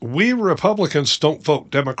 We Republicans don't vote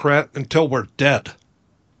Democrat until we're dead.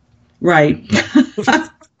 Right.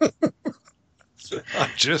 I'm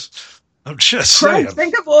just saying.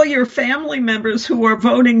 Think of all your family members who are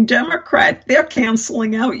voting Democrat. They're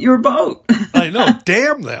canceling out your vote. I know.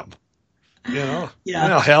 Damn them. You know? Yeah.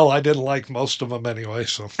 Well, hell, I didn't like most of them anyway.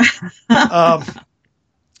 So,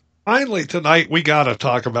 finally tonight, we got to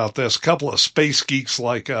talk about this. A couple of space geeks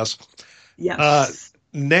like us. Yes.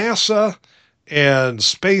 NASA and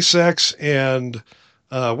SpaceX and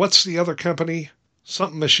what's the other company?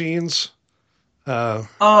 Something Machines. Oh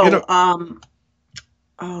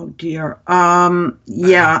dear.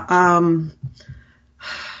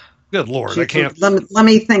 Good Lord, I can't. Let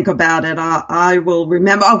me think about it. I will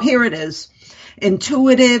remember. Oh, here it is.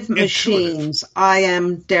 Intuitive Machines,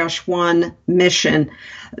 IM-1 mission.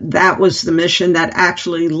 That was the mission that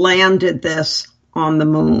actually landed this on the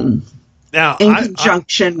moon. Now, in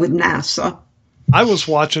conjunction with NASA. I was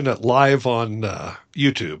watching it live on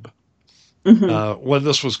YouTube, when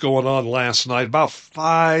this was going on last night, about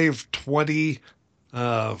 5:20,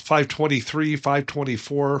 5:23,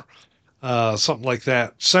 5:24, something like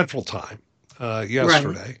that, Central Time,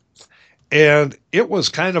 yesterday. Right. And it was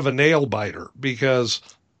kind of a nail biter because,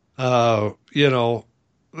 they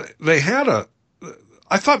had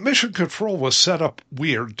I thought mission control was set up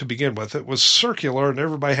weird to begin with. It was circular and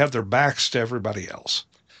everybody had their backs to everybody else,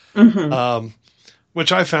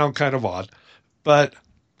 which I found kind of odd. But,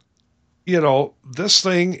 this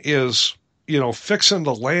thing is, fixing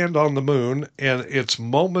to land on the moon, and it's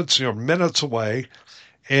moments, minutes away,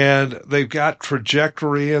 and they've got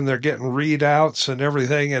trajectory and they're getting readouts and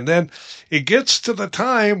everything. And then it gets to the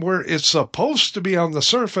time where it's supposed to be on the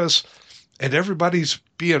surface and everybody's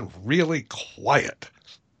being really quiet.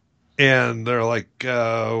 And they're like,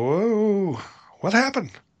 whoa, what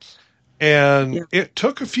happened? And it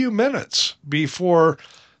took a few minutes before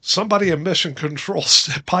somebody in mission control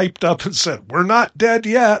piped up and said, we're not dead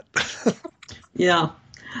yet. Yeah.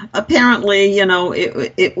 Apparently,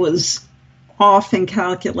 it was off in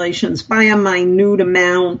calculations by a minute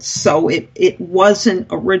amount, so it wasn't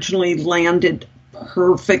originally landed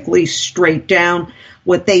perfectly straight down.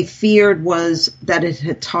 What they feared was that it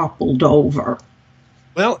had toppled over.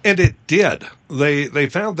 Well, and it did. They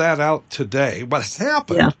found that out today. What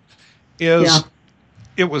happened is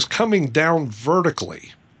it was coming down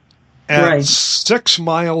vertically at 6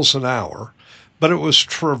 miles an hour, but it was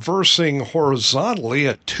traversing horizontally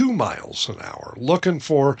at 2 miles an hour,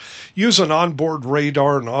 using onboard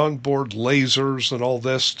radar and onboard lasers and all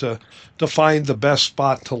this to find the best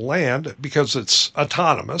spot to land because it's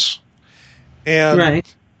autonomous. And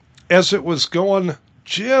as it was going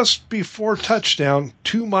just before touchdown,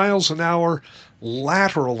 2 miles an hour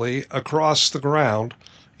laterally across the ground,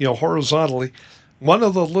 horizontally, one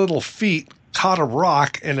of the little feet caught a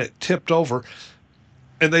rock and it tipped over.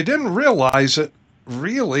 And they didn't realize it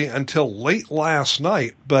really until late last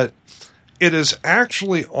night, but it is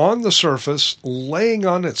actually on the surface, laying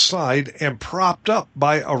on its side and propped up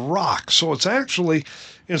by a rock. So it's actually,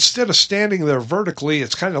 instead of standing there vertically,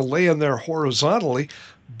 it's kind of laying there horizontally,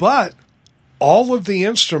 but all of the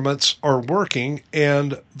instruments are working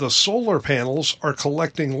and the solar panels are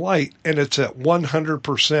collecting light, and it's at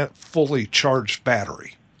 100% fully charged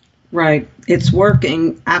battery. Right. It's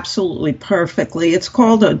working absolutely perfectly. It's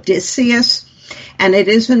called Odysseus, and it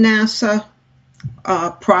is a NASA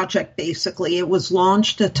project, basically. It was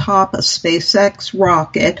launched atop a SpaceX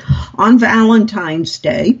rocket on Valentine's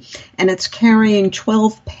Day, and it's carrying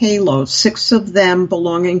 12 payloads, 6 of them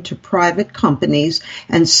belonging to private companies,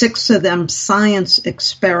 and 6 of them science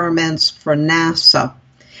experiments for NASA.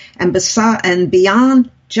 And beyond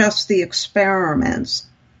just the experiments,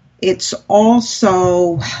 it's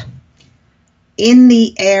also in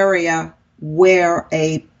the area where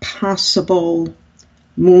a possible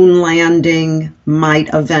moon landing might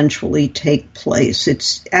eventually take place.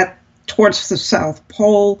 It's towards the South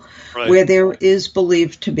Pole, where there is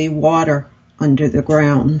believed to be water under the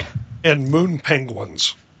ground. And moon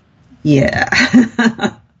penguins. Yeah.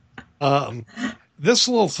 This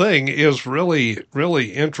little thing is really,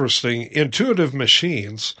 really interesting. Intuitive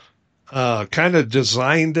Machines kind of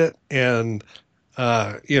designed it and,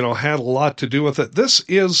 had a lot to do with it. This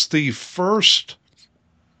is the first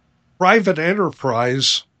private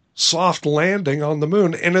enterprise soft landing on the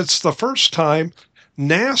moon, and it's the first time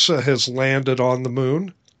NASA has landed on the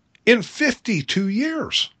moon in 52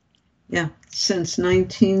 years. Yeah, since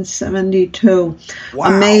 1972.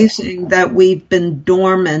 Wow. Amazing that we've been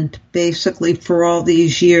dormant basically for all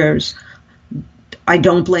these years. I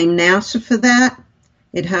don't blame NASA for that.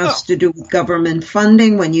 It has to do with government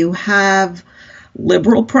funding. When you have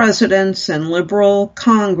liberal presidents and liberal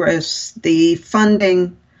Congress, the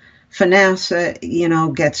funding for NASA,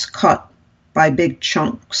 gets cut by big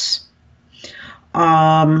chunks.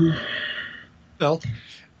 Well,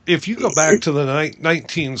 if you go back to the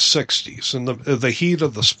 1960s and the heat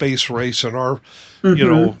of the space race and our,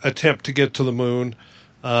 attempt to get to the moon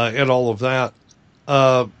and all of that,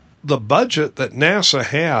 the budget that NASA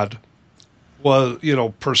had was,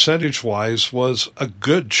 percentage-wise, was a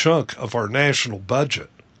good chunk of our national budget.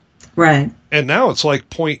 Right. And now it's like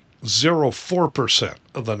 0.04%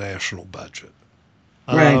 of the national budget.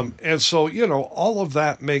 Right. And so, all of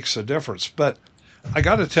that makes a difference. But I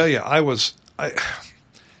got to tell you,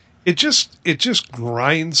 it just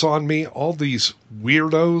grinds on me, all these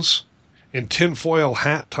weirdos and tinfoil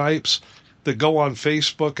hat types that go on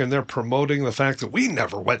Facebook and they're promoting the fact that we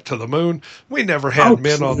never went to the moon. We never had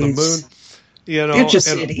men on the moon. They're just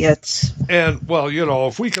idiots. And, well,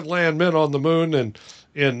 if we could land men on the moon and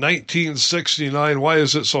in 1969, why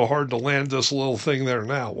is it so hard to land this little thing there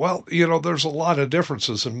now? Well, there's a lot of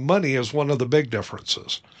differences, and money is one of the big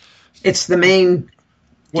differences. It's the main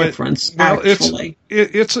difference, actually.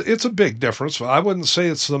 It's a big difference. I wouldn't say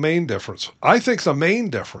it's the main difference. I think the main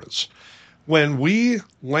difference, when we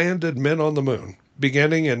landed men on the moon,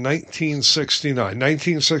 beginning in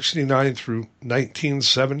 1969 through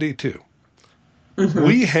 1972,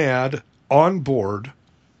 we had on board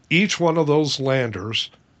each one of those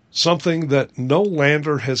landers something that no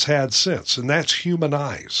lander has had since, and that's human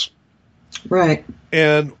eyes. Right.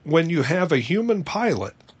 And when you have a human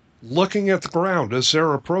pilot looking at the ground as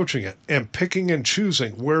they're approaching it and picking and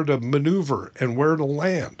choosing where to maneuver and where to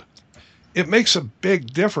land, it makes a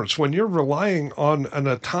big difference when you're relying on an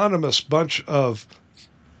autonomous bunch of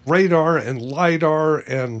radar and LiDAR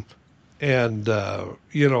and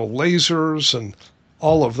lasers and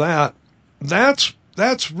all of that. That's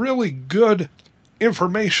really good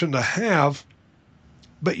information to have,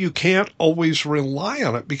 but you can't always rely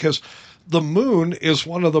on it because the moon is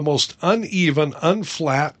one of the most uneven,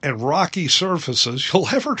 unflat, and rocky surfaces you'll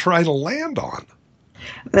ever try to land on.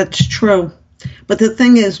 That's true. But the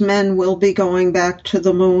thing is, men will be going back to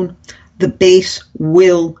the moon. The base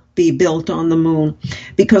will be built on the moon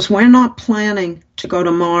because we're not planning to go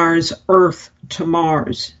to Mars, Earth to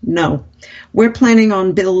Mars. No. We're planning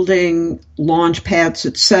on building launch pads,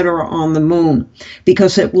 etc. on the moon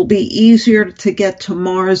because it will be easier to get to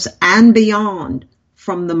Mars and beyond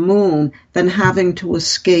from the moon than having to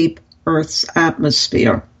escape Earth's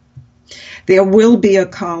atmosphere. There will be a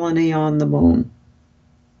colony on the moon.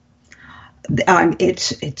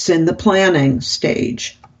 It's in the planning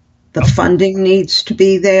stage. The funding needs to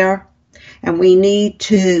be there, and we need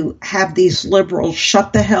to have these liberals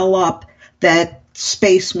shut the hell up that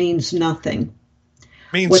space means nothing.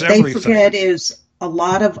 What everything. They forget is a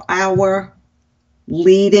lot of our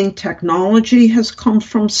leading technology has come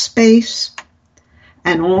from space,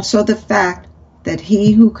 and also the fact that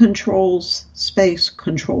he who controls space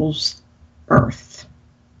controls Earth.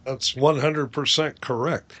 That's 100%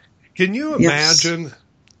 correct. Can you imagine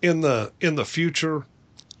in the future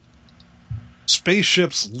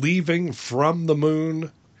spaceships leaving from the moon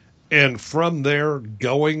and from there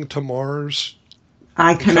going to Mars?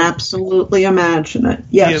 I can absolutely imagine it.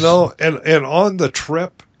 Yes. And on the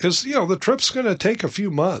trip, because, the trip's going to take a few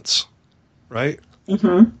months, right?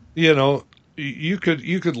 Mm-hmm. You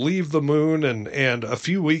could leave the moon and a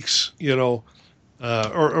few weeks,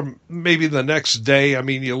 or maybe the next day. I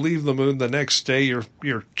mean, you leave the moon the next day, you're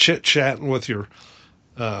chit-chatting with your,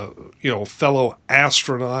 fellow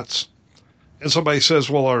astronauts. And somebody says,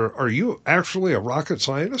 well, are you actually a rocket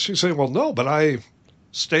scientist? You say, well, no, but I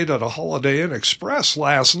stayed at a Holiday Inn Express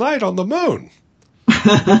last night on the moon.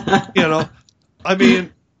 I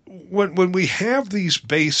mean, when we have these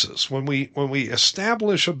bases, when we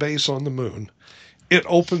establish a base on the moon, it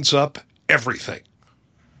opens up everything.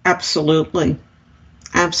 Absolutely.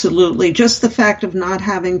 Absolutely. Just the fact of not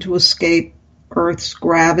having to escape Earth's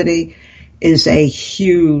gravity is a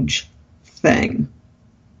huge thing.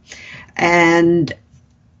 And,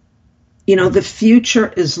 the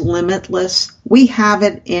future is limitless. We have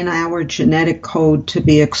it in our genetic code to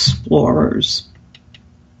be explorers.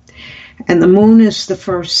 And the moon is the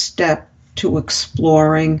first step to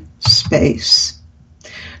exploring space.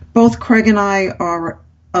 Both Craig and I are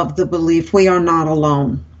of the belief we are not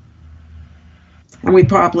alone. And we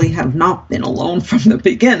probably have not been alone from the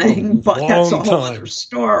beginning, but that's a whole other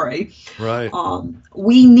story. Right.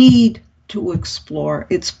 We need to explore.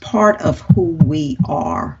 It's part of who we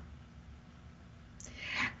are.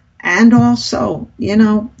 And also,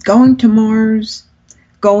 going to Mars,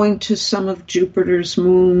 going to some of Jupiter's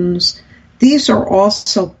moons, these are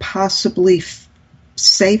also possibly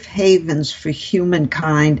safe havens for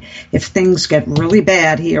humankind if things get really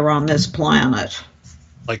bad here on this planet.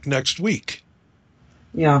 Like next week.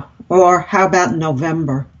 Yeah. Or how about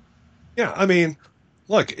November? Yeah, I mean,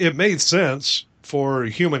 look, it made sense for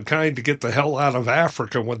humankind to get the hell out of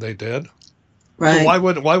Africa when they did. Right. Why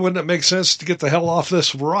wouldn't it make sense to get the hell off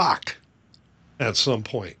this rock at some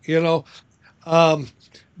point? This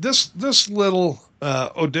little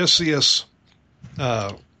Odysseus,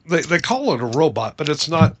 they call it a robot, but it's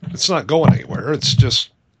not going anywhere. It's just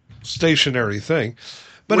stationary thing.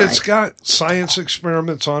 But It's got science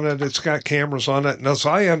experiments on it. It's got cameras on it. And as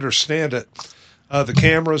I understand it, the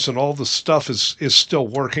cameras and all the stuff is still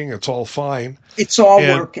working. It's all fine. It's all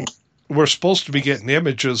working. We're supposed to be getting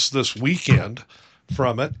images this weekend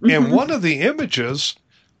from it. Mm-hmm. And one of the images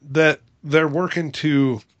that they're working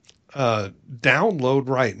to download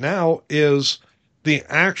right now is the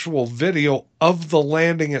actual video of the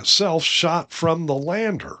landing itself shot from the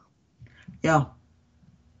lander. Yeah.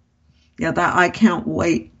 Yeah, that I can't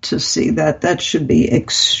wait to see that. That should be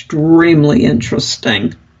extremely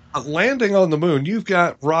interesting. Landing on the moon, you've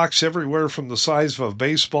got rocks everywhere from the size of a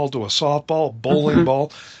baseball to a softball, bowling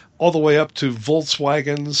ball, all the way up to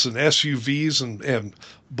Volkswagens and SUVs and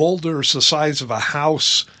boulders the size of a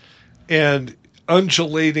house and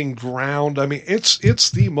undulating ground. I mean,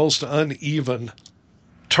 it's the most uneven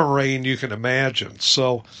terrain you can imagine.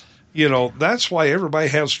 So, that's why everybody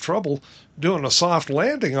has trouble doing a soft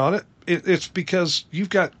landing on it. It's because you've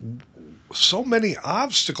got so many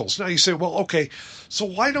obstacles. Now you say, well, okay, so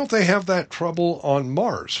why don't they have that trouble on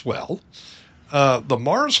Mars? Well, the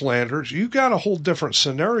Mars landers, you've got a whole different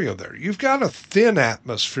scenario there. You've got a thin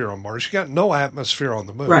atmosphere on Mars. You've got no atmosphere on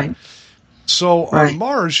the moon. Right. So on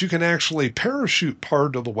Mars, you can actually parachute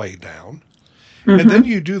part of the way down, and then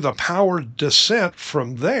you do the powered descent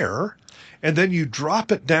from there, and then you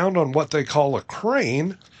drop it down on what they call a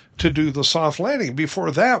crane to do the soft landing.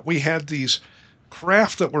 Before that, we had these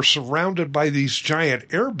craft that were surrounded by these giant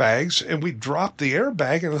airbags, and we dropped the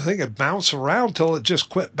airbag, and the thing would bounce around till it just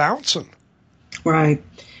quit bouncing. Right.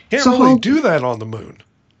 Can't really do that on the moon.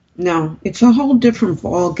 No, it's a whole different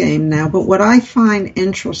ball game now. But what I find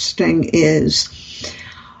interesting is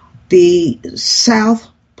the south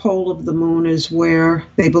pole of the moon is where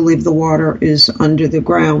they believe the water is under the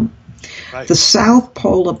ground. Right. The south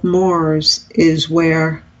pole of Mars is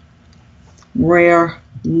where we're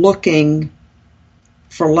looking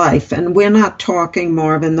for life. And we're not talking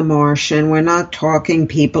Marvin the Martian. We're not talking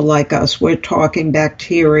people like us. We're talking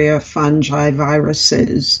bacteria, fungi,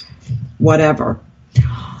 viruses, whatever.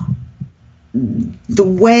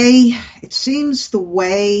 It seems the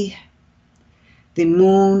way the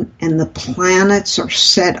moon and the planets are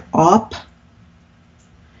set up,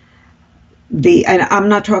 and I'm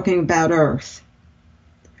not talking about Earth,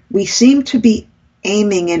 we seem to be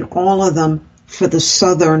aiming in all of them for the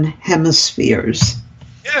southern hemispheres.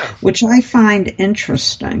 Yeah. Which I find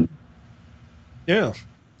interesting. Yeah.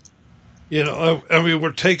 I mean,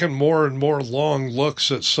 we're taking more and more long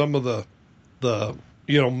looks at some of the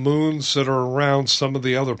moons that are around some of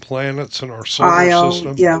the other planets in our solar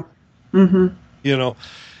system. Yeah. Mm-hmm.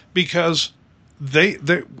 Because they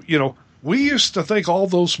we used to think all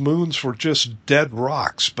those moons were just dead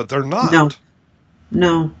rocks, but they're not.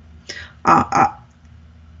 No.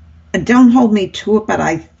 Don't hold me to it, but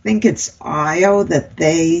I think it's Io that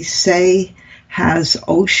they say has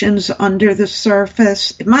oceans under the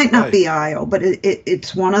surface. It might not be Io, but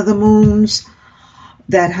it's one of the moons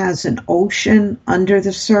that has an ocean under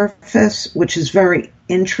the surface, which is very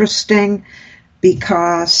interesting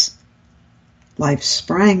because life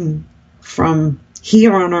sprang from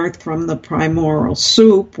here on Earth from the primordial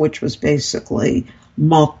soup, which was basically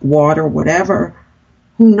muck, water, whatever.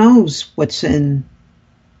 Who knows what's in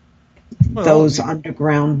those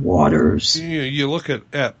underground waters? You look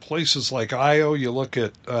at places like Io, you look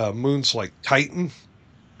at moons like Titan.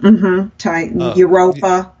 Mm-hmm. Titan,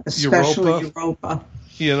 Europa, especially Europa.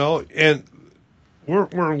 And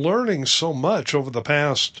we're learning so much over the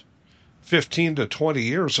past 15 to 20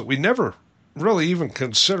 years that we never really even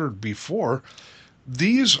considered before.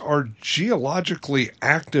 These are geologically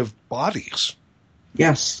active bodies.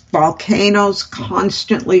 Yes, volcanoes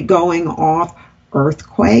constantly going off,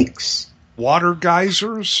 earthquakes. Water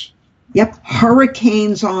geysers. Yep,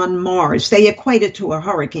 hurricanes on Mars. They equate it to a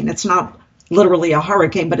hurricane. It's not literally a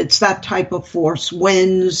hurricane, but it's that type of force,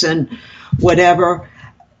 winds and whatever.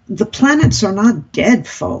 The planets are not dead,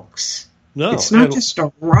 folks. No. It's not just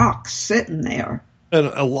a rock sitting there. And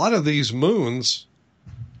a lot of these moons,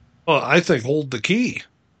 I think, hold the key.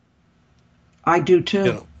 I do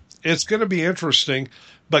too. It's going to be interesting,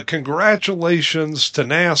 but congratulations to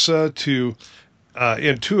NASA, to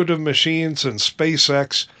Intuitive Machines and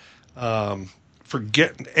SpaceX for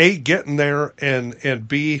getting there and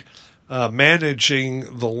B,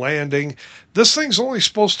 managing the landing. This thing's only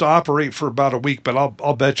supposed to operate for about a week, but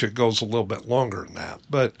I'll bet you it goes a little bit longer than that.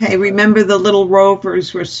 But hey, remember the little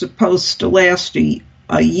rovers were supposed to last a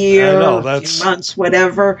year, a few months,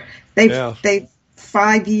 whatever. They've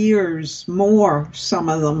 5 years more, some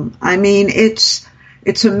of them. I mean, it's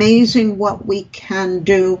amazing what we can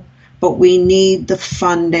do, but we need the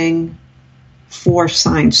funding for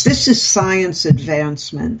science. This is science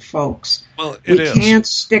advancement, folks. Well, we can't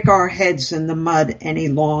stick our heads in the mud any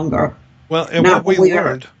longer. Well, and what we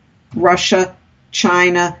learned, Russia,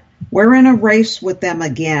 China, we're in a race with them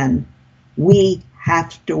again. We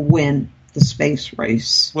have to win the space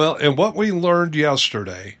race. Well, and what we learned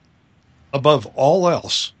yesterday, above all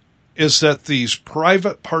else, is that these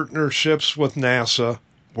private partnerships with NASA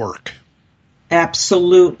work.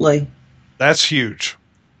 Absolutely. That's huge.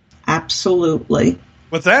 Absolutely.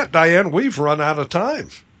 With that, Diane, we've run out of time.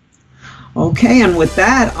 Okay, and with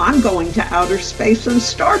that, I'm going to outer space and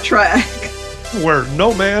Star Trek. Where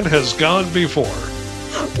no man has gone before.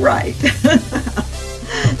 Right.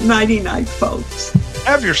 Nighty-night, folks.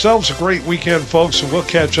 Have yourselves a great weekend, folks, and we'll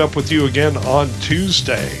catch up with you again on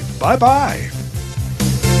Tuesday. Bye-bye.